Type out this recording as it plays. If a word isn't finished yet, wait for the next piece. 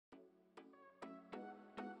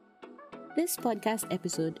This podcast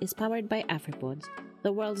episode is powered by AfriPods,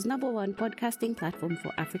 the world's #1 podcasting platform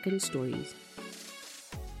for African stories.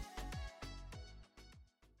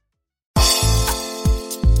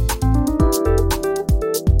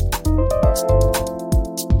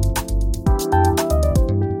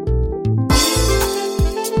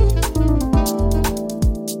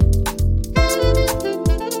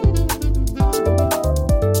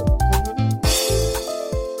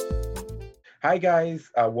 Hi,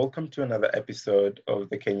 guys. Welcome to another episode of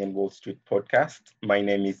the Kenyan Wall Street podcast. My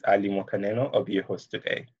name is Ali Mwakaneno. I'll be your host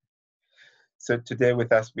today. So today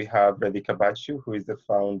with us, we have Radhika Bachu, who is the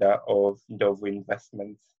founder of Ndovu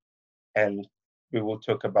Investments. And we will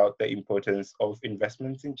talk about the importance of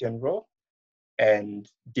investments in general and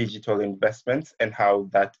digital investments and how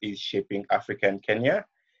that is shaping Africa and Kenya.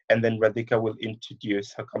 And then Radhika will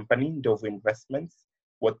introduce her company, Ndovu Investments,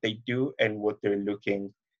 what they do and what they're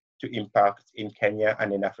looking to impact in Kenya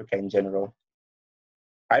and in Africa in general.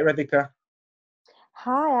 Hi, Radhika.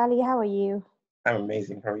 Hi, Ali. How are you? I'm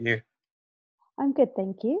amazing. How are you? I'm good,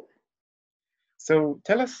 thank you. So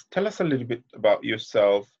tell us a little bit about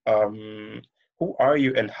yourself. Who are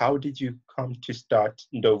you and how did you come to start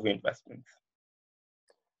Ndovu Investments?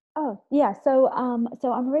 Oh, yeah. So I'm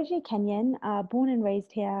originally Kenyan, born and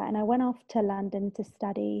raised here, and I went off to London to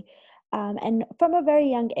study. And from a very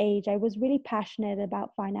young age, I was really passionate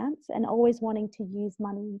about finance and always wanting to use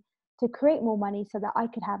money to create more money so that I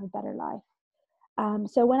could have a better life.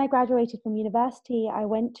 So when I graduated from university, I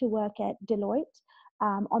went to work at Deloitte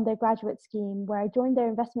on their graduate scheme, where I joined their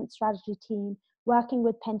investment strategy team, working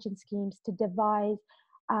with pension schemes to devise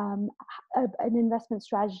an investment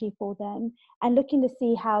strategy for them and looking to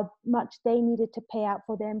see how much they needed to pay out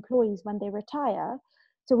for their employees when they retire.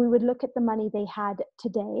 So we would look at the money they had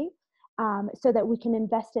today so that we can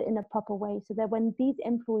invest it in a proper way so that when these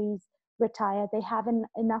employees retire, they have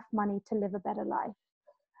enough money to live a better life.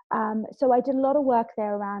 So I did a lot of work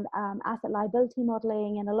there around asset liability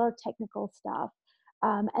modeling and a lot of technical stuff.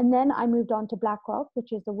 And then I moved on to BlackRock,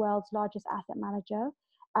 which is the world's largest asset manager.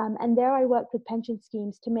 And there I worked with pension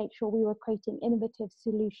schemes to make sure we were creating innovative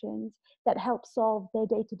solutions that help solve their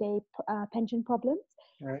day-to-day pension problems.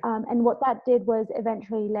 Right. And what that did was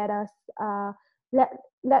eventually let us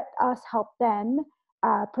help them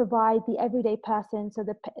provide the everyday person, so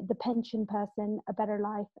the pension person, a better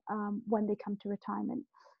life when they come to retirement.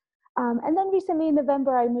 And then recently in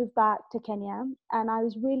November, I moved back to Kenya, and I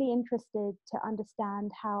was really interested to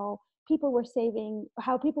understand how people were saving,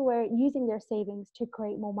 how people were using their savings to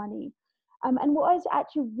create more money. And what I was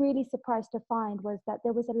actually really surprised to find was that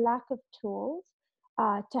there was a lack of tools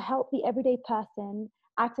to help the everyday person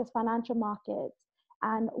access financial markets.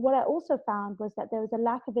 And what I also found was that there was a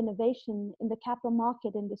lack of innovation in the capital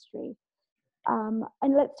market industry. And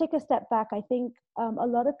let's take a step back. I think a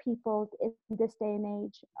lot of people in this day and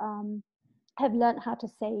age have learned how to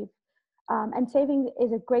save. And saving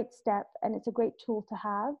is a great step and it's a great tool to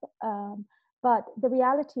have. But the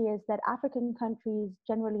reality is that African countries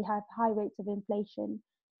generally have high rates of inflation.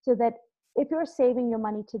 So that if you're saving your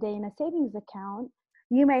money today in a savings account,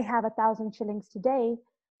 you may have 1,000 shillings today,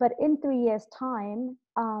 but in 3 years' time,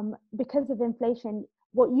 because of inflation,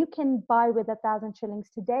 what you can buy with 1,000 shillings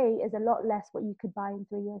today is a lot less what you could buy in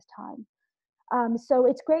 3 years' time. So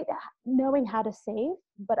it's great knowing how to save,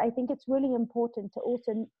 but I think it's really important to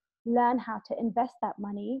also learn how to invest that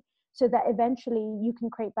money so that eventually you can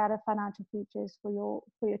create better financial futures for your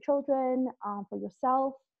children, for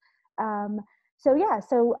yourself.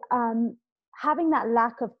 So having that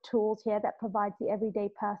lack of tools here that provides the everyday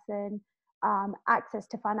person access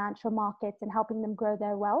to financial markets and helping them grow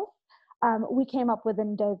their wealth, we came up with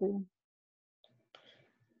Ndovu.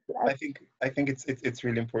 I think it's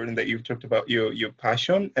really important that you've talked about your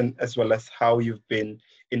passion and as well as how you've been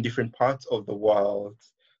in different parts of the world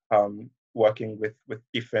working with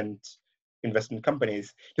different investment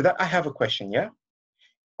companies. To that, I have a question. Yeah,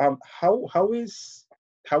 how is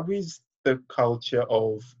the culture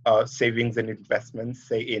of savings and investments,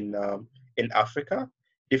 say in Africa,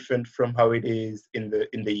 different from how it is in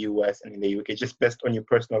the US and in the UK, just based on your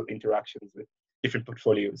personal interactions with different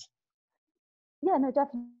portfolios? Yeah, no,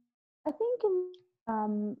 definitely. I think in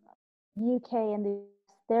UK and the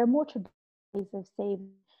US, there are more traditional ways of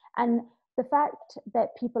saving. And the fact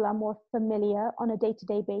that people are more familiar on a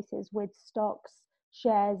day-to-day basis with stocks,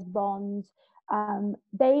 shares, bonds,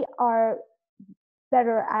 they are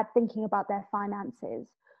better at thinking about their finances.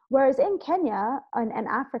 Whereas in Kenya and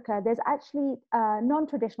Africa, there's actually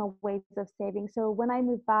non-traditional ways of saving. So when I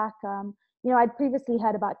moved back, I'd previously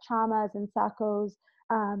heard about chamas and SACCOs,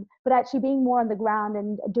 but actually being more on the ground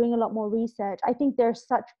and doing a lot more research, I think there's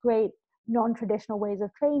such great non-traditional ways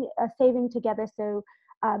of saving together. So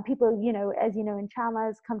people, as you know, in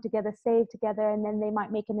chamas come together, save together, and then they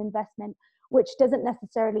might make an investment, which doesn't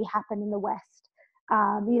necessarily happen in the West.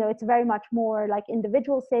 It's very much more like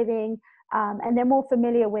individual saving, and they're more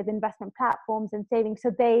familiar with investment platforms and saving,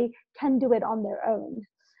 so they can do it on their own.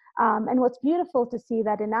 And what's beautiful to see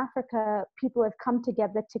that in Africa, people have come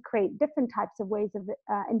together to create different types of ways of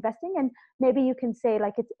investing. And maybe you can say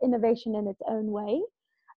like it's innovation in its own way.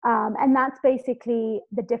 And that's basically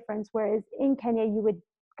the difference. Whereas in Kenya, you would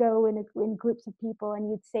go in groups of people and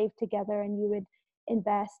you'd save together and you would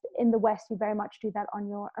invest. In the West, you very much do that on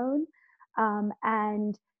your own.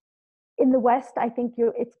 And in the West, I think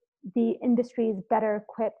the industry is better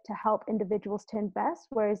equipped to help individuals to invest,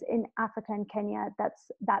 whereas in Africa and Kenya,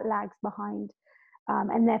 that lags behind,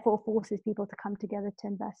 and therefore forces people to come together to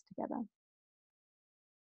invest together.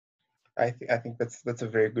 I think that's a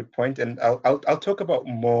very good point, and I'll talk about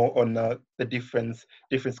more on the different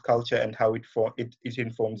culture and how it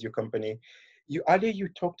informs your company. Earlier you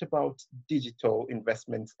talked about digital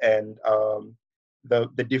investments and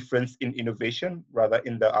the difference in innovation rather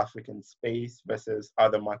in the African space versus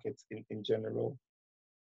other markets in general.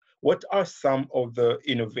 What are some of the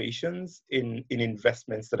innovations in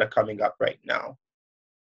investments that are coming up right now?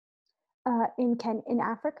 In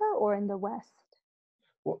Africa or in the West?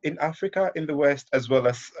 Well, in Africa, in the West, as well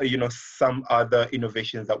as some other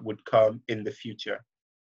innovations that would come in the future.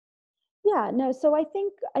 Yeah, no. So I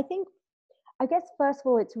guess first of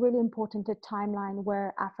all, it's really important to timeline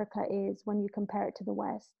where Africa is when you compare it to the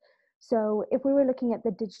West. So if we were looking at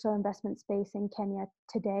the digital investment space in Kenya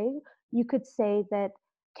today, you could say that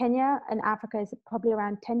Kenya and Africa is probably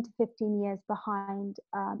around 10 to 15 years behind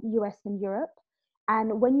US and Europe.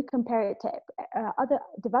 And when you compare it to other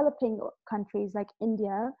developing countries like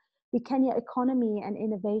India, the Kenya economy and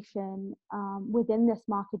innovation within this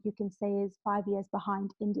market, you can say, is 5 years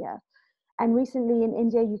behind India. And recently in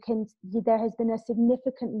India, there has been a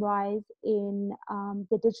significant rise in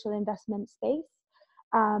the digital investment space.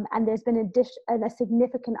 And there's been a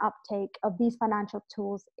significant uptake of these financial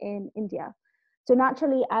tools in India. So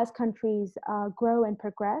naturally, as countries grow and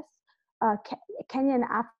progress, Kenya and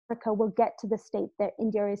Africa will get to the state that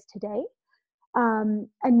India is today.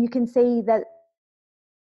 And you can say that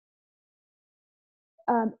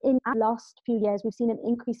in the last few years, we've seen an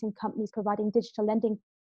increase in companies providing digital lending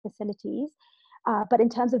facilities. But in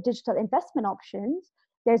terms of digital investment options,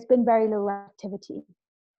 there's been very little activity.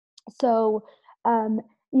 So,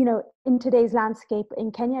 in today's landscape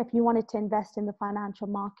in Kenya, if you wanted to invest in the financial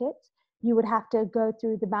markets, you would have to go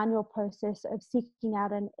through the manual process of seeking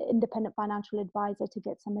out an independent financial advisor to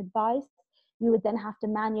get some advice. You would then have to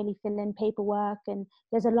manually fill in paperwork, and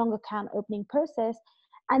there's a long account opening process.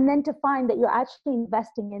 And then to find that you're actually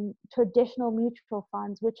investing in traditional mutual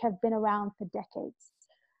funds, which have been around for decades.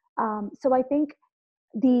 So I think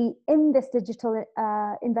in this digital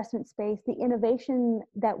investment space, the innovation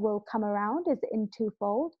that will come around is in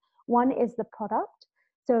twofold. One is the product.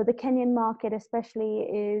 So the Kenyan market especially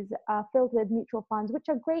is filled with mutual funds, which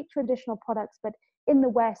are great traditional products, but in the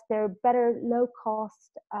West, there are better, low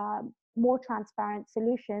cost, more transparent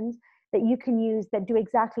solutions that you can use that do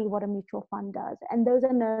exactly what a mutual fund does. And those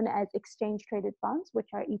are known as exchange traded funds, which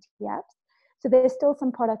are ETFs. So there's still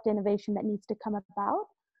some product innovation that needs to come about.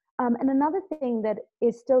 And another thing that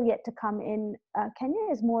is still yet to come in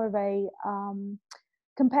Kenya is more of a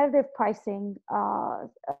competitive pricing for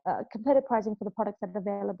the products that are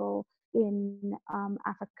available in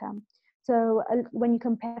Africa. So when you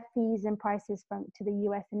compare fees and prices to the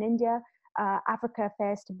US and India, Africa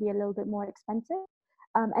fares to be a little bit more expensive.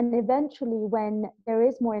 And eventually, when there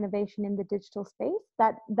is more innovation in the digital space,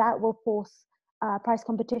 that will force price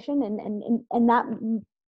competition, and that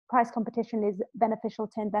price competition is beneficial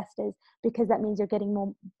to investors because that means you're getting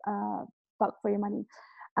more bang for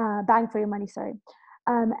your money. Sorry.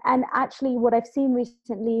 And actually, what I've seen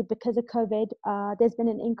recently because of COVID, there's been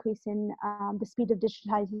an increase in the speed of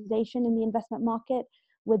digitalization in the investment market,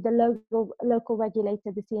 with the local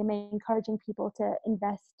regulator, the CMA, encouraging people to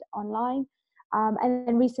invest online. And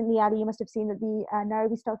then recently, Ali, you must have seen that the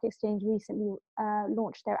Nairobi Stock Exchange recently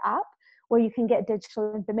launched their app, where you can get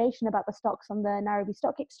digital information about the stocks on the Nairobi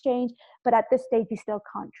Stock Exchange, but at this stage, you still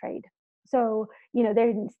can't trade. So,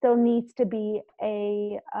 there still needs to be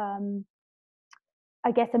a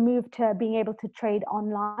move to being able to trade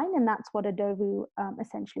online, and that's what Adovu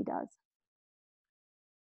essentially does.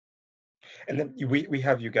 And then we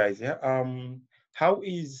have you guys, yeah. How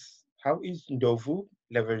is Ndovu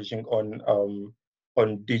leveraging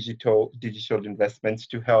on digital investments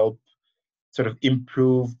to help sort of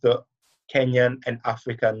improve the Kenyan and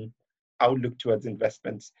African outlook towards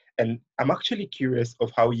investments. And I'm actually curious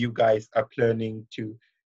of how you guys are planning to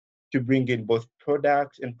bring in both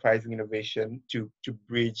product and pricing innovation to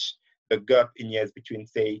bridge the gap in years between,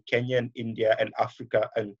 say, Kenya and India and Africa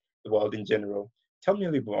and the world in general. Tell me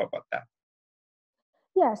a little more about that.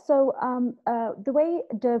 Yeah, so the way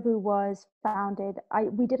Ndovu was founded,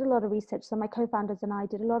 we did a lot of research. So my co-founders and I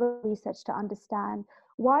did a lot of research to understand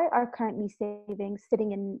why are currently savings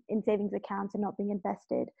sitting in savings accounts and not being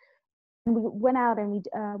invested. And we went out and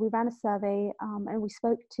we ran a survey and we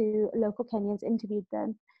spoke to local Kenyans, interviewed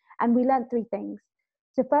them, and we learned three things.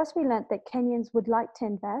 So first, we learned that Kenyans would like to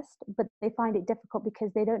invest, but they find it difficult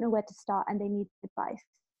because they don't know where to start and they need advice.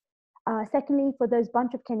 Secondly, for those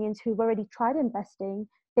bunch of Kenyans who've already tried investing,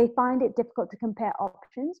 they find it difficult to compare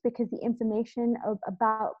options because the information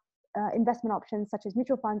about investment options such as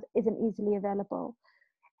mutual funds isn't easily available.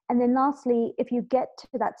 And then lastly, if you get to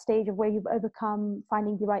that stage of where you've overcome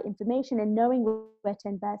finding the right information and knowing where to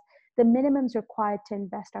invest, the minimums required to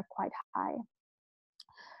invest are quite high.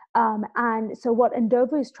 And so what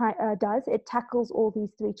Ndovu does, it tackles all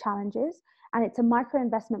these three challenges, and it's a micro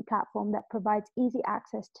investment platform that provides easy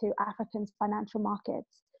access to Africans' financial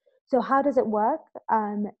markets. So how does it work?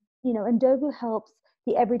 Ndovu helps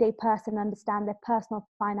the everyday person understand their personal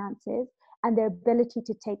finances and their ability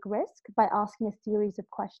to take risk by asking a series of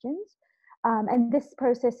questions. And this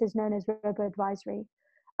process is known as robo-advisory.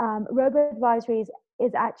 Robo-advisory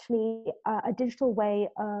is actually a digital way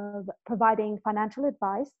of providing financial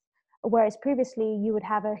advice, whereas previously you would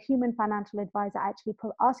have a human financial advisor actually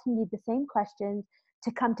asking you the same questions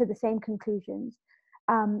to come to the same conclusions.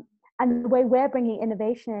 And the way we're bringing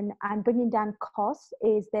innovation and bringing down costs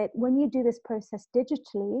is that when you do this process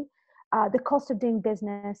digitally, the cost of doing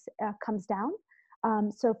business comes down.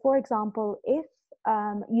 So for example, if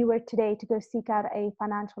you were today to go seek out a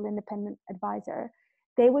financial independent advisor,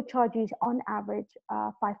 they would charge you on average 5%.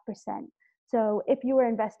 So if you were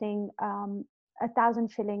investing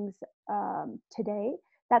 1,000 shillings today,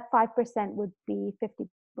 that 5% would be 50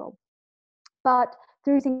 bob. But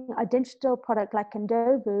through using a digital product like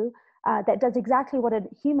Ndovu, that does exactly what a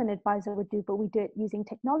human advisor would do, but we do it using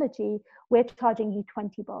technology, we're charging you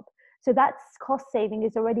 20 bob. So that cost saving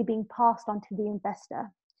is already being passed on to the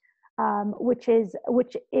investor, which is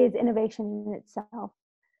innovation in itself.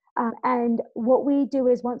 And what we do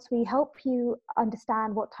is once we help you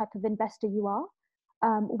understand what type of investor you are,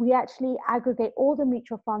 we actually aggregate all the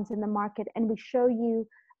mutual funds in the market and we show you,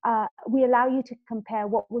 we allow you to compare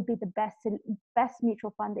what would be the best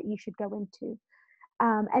mutual fund that you should go into.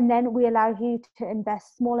 And then we allow you to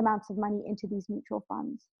invest small amounts of money into these mutual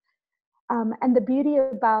funds. And the beauty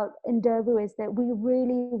about Ndovu is that we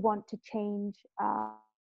really want to change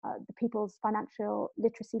the people's financial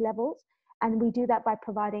literacy levels. And we do that by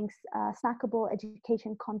providing snackable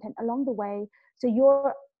education content along the way. So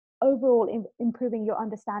you're overall improving your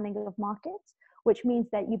understanding of markets, which means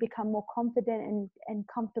that you become more confident and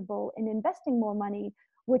comfortable in investing more money,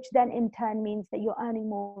 which then in turn means that you're earning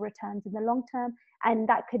more returns in the long term. And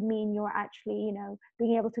that could mean you're actually,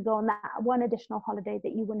 being able to go on that one additional holiday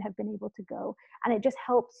that you wouldn't have been able to go. And it just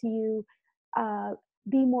helps you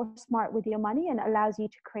be more smart with your money and allows you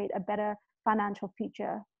to create a better financial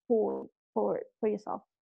future for yourself.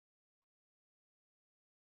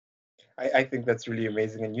 I think that's really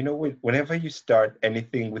amazing. And whenever you start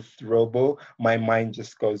anything with Robo, my mind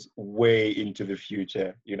just goes way into the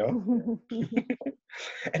future,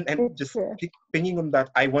 and just thinking on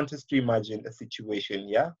that, I want us to imagine a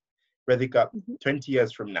situation, Radhika, 20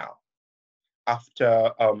 years from now,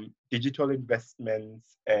 after digital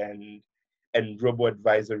investments and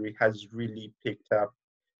robo-advisory has really picked up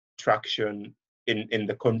traction in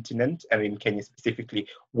the continent and in Kenya specifically,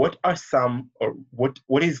 what are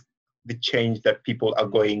what is the change that people are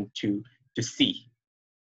going to see?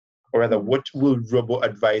 Or rather, what will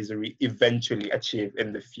robo-advisory eventually achieve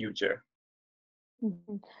in the future?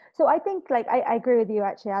 Mm-hmm. So I think, I agree with you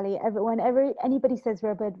actually, Ali. Whenever anybody says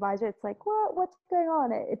robo-advisor, it's like, what's going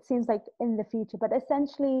on? It seems like in the future, but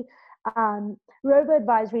essentially,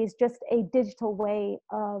 robo-advisory is just a digital way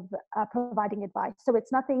of providing advice. So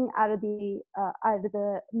it's nothing out of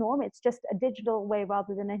the norm. It's just a digital way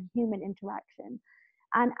rather than a human interaction.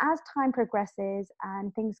 And as time progresses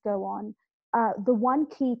and things go on, the one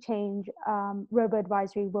key change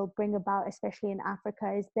robo-advisory will bring about, especially in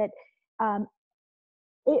Africa, is that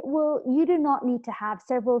you do not need to have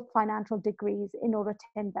several financial degrees in order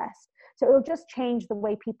to invest. So it will just change the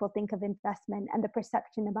way people think of investment and the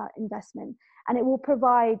perception about investment. And it will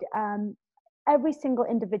provide every single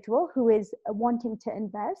individual who is wanting to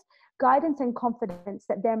invest guidance and confidence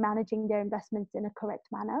that they're managing their investments in a correct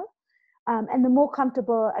manner. And the more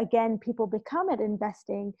comfortable, again, people become at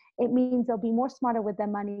investing, it means they'll be more smarter with their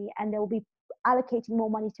money and they'll be allocating more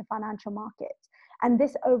money to financial markets. And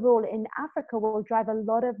this overall in Africa will drive a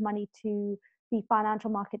lot of money to the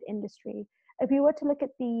financial market industry. If you were to look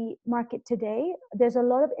at the market today, there's a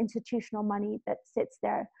lot of institutional money that sits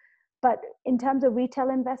there. But in terms of retail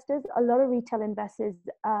investors, a lot of retail investors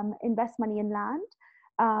invest money in land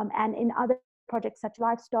and in other projects such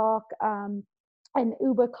livestock and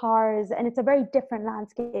Uber cars, and it's a very different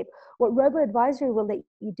landscape. What robo-advisory will let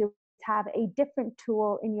you do is have a different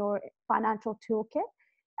tool in your financial toolkit,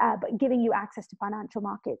 but giving you access to financial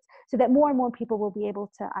markets so that more and more people will be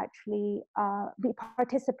able to actually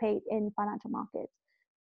participate in financial markets.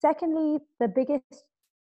 Secondly, the biggest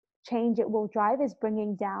change it will drive is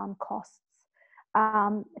bringing down costs.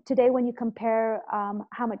 Today, when you compare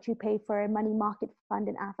how much you pay for a money market fund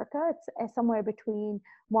in Africa, it's somewhere between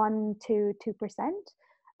 1 to 2%.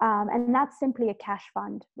 And that's simply a cash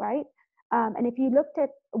fund, right? And if you looked at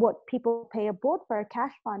what people pay abroad for a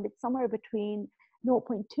cash fund, it's somewhere between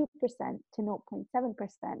 0.2% to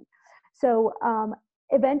 0.7%. So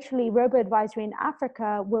eventually, robo-advisory in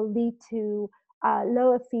Africa will lead to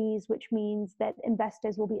lower fees, which means that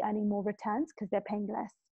investors will be earning more returns because they're paying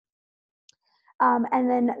less. And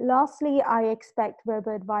then lastly, I expect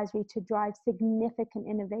robo-advisory to drive significant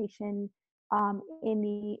innovation in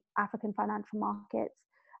the African financial markets.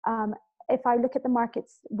 If I look at the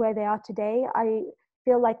markets where they are today, I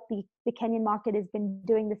feel like the Kenyan market has been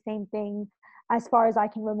doing the same thing as far as I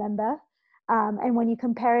can remember. And when you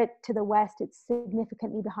compare it to the West, it's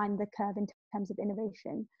significantly behind the curve in terms of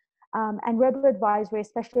innovation. And robo-advisory,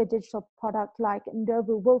 especially a digital product like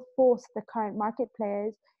Ndlovu, will force the current market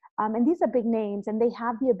players, and these are big names, and they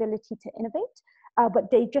have the ability to innovate,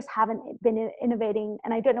 but they just haven't been innovating.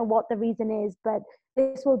 And I don't know what the reason is, but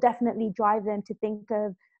this will definitely drive them to think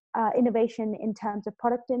of innovation in terms of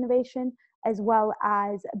product innovation, as well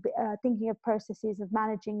as thinking of processes of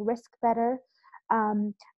managing risk better.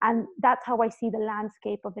 And that's how I see the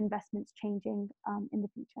landscape of investments changing in the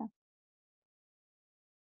future.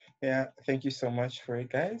 Yeah, thank you so much for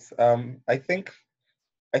it, guys. I think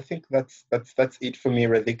that's it for me,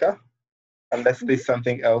 Radhika. Unless there's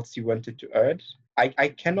something else you wanted to add. I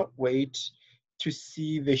cannot wait to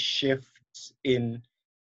see the shift in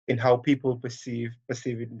how people perceive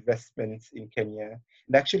investments in Kenya.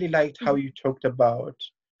 And I actually liked how you talked about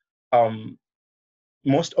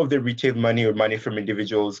most of the retail money or money from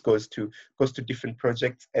individuals goes to different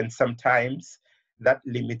projects, and sometimes that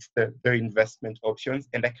limits their investment options.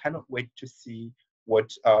 And I cannot wait to see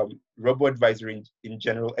what robo-advisory in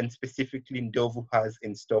general and specifically Ndlovu has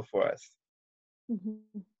in store for us.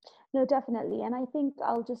 Mm-hmm. No, definitely. And I think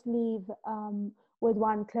I'll just leave with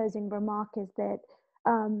one closing remark, is that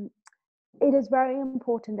it is very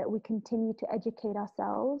important that we continue to educate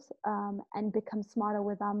ourselves and become smarter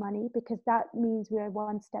with our money, because that means we are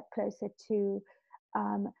one step closer to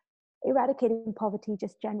eradicating poverty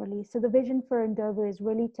just generally. So the vision for Ndlovu is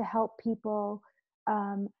really to help people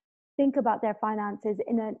think about their finances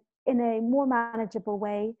in a more manageable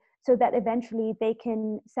way, so that eventually they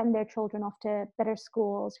can send their children off to better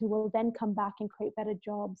schools, who will then come back and create better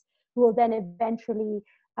jobs, who will then eventually,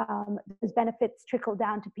 those benefits trickle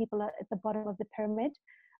down to people at the bottom of the pyramid.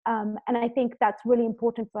 And I think that's really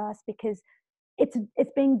important for us, because it's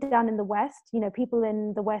being done in the West. You know, people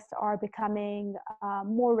in the West are becoming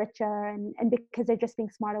more richer, and because they're just being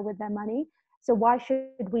smarter with their money. So why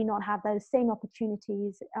should we not have those same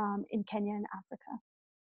opportunities in Kenya and Africa?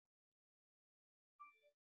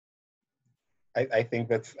 I think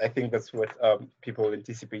that's what people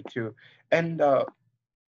anticipate too. And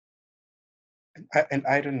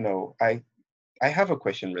I don't know. I have a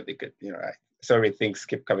question, really good. You know, sorry, things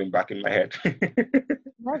keep coming back in my head.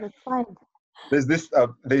 No, that's fine. There's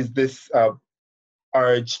this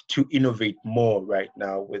urge to innovate more right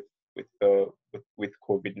now with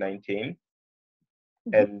COVID-19,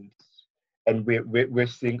 and we're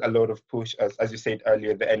seeing a lot of push, as you said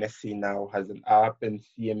earlier. The NSC now has an app, and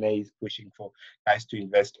CMA is pushing for guys to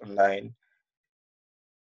invest online.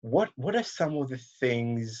 What are some of the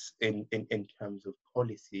things in terms of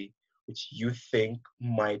policy which you think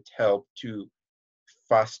might help to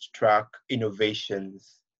fast track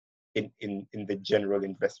innovations in the general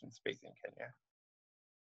investment space in Kenya?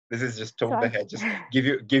 This is just top of the head. Just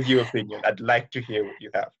give your opinion. I'd like to hear what you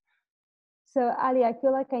have. So Ali, I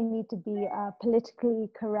feel like I need to be politically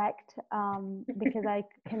correct because I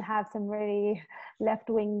can have some really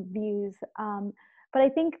left-wing views. But I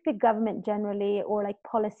think the government generally, or like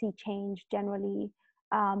policy change generally,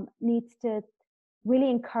 needs to really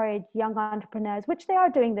encourage young entrepreneurs, which they are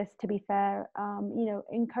doing this, to be fair,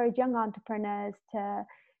 encourage young entrepreneurs to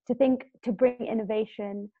think, to bring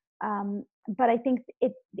innovation. But I think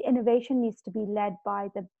the innovation needs to be led by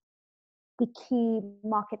the key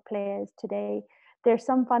market players today. There's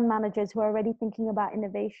some fund managers who are already thinking about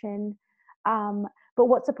innovation. But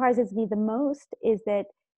what surprises me the most is that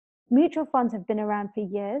mutual funds have been around for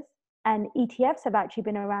years, and ETFs have actually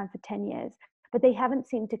been around for 10 years, but they haven't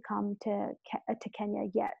seemed to come to Kenya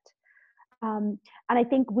yet. And I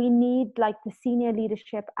think we need like the senior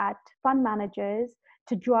leadership at fund managers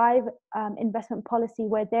to drive investment policy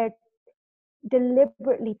where they're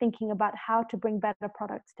deliberately thinking about how to bring better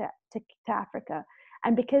products to Africa.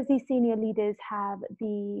 And because these senior leaders have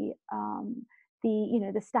the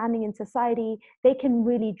standing in society, they can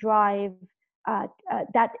really drive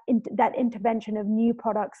that intervention of new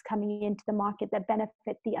products coming into the market that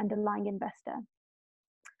benefit the underlying investor.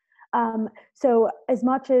 So as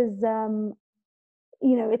much as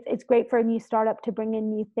it's great for a new startup to bring in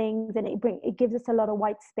new things, and it gives us a lot of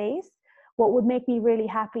white space. What would make me really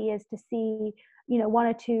happy is to see, one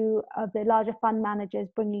or two of the larger fund managers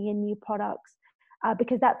bringing in new products,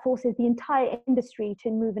 because that forces the entire industry to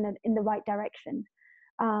move in the right direction.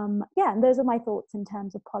 And those are my thoughts in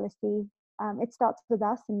terms of policy. It starts with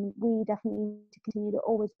us, and we definitely need to continue to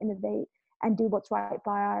always innovate and do what's right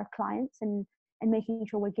by our clients, and making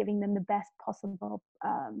sure we're giving them the best possible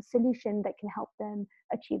solution that can help them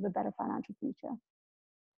achieve a better financial future.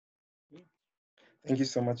 Thank you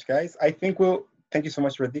so much, guys. Thank you so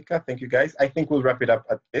much, Radhika. Thank you, guys. I think we'll wrap it up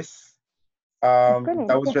at this.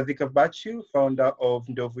 That was Radhika Bachu, founder of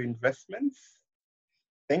Ndovu Investments.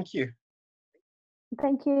 Thank you.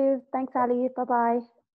 Thank you. Thanks, Ali. Bye-bye.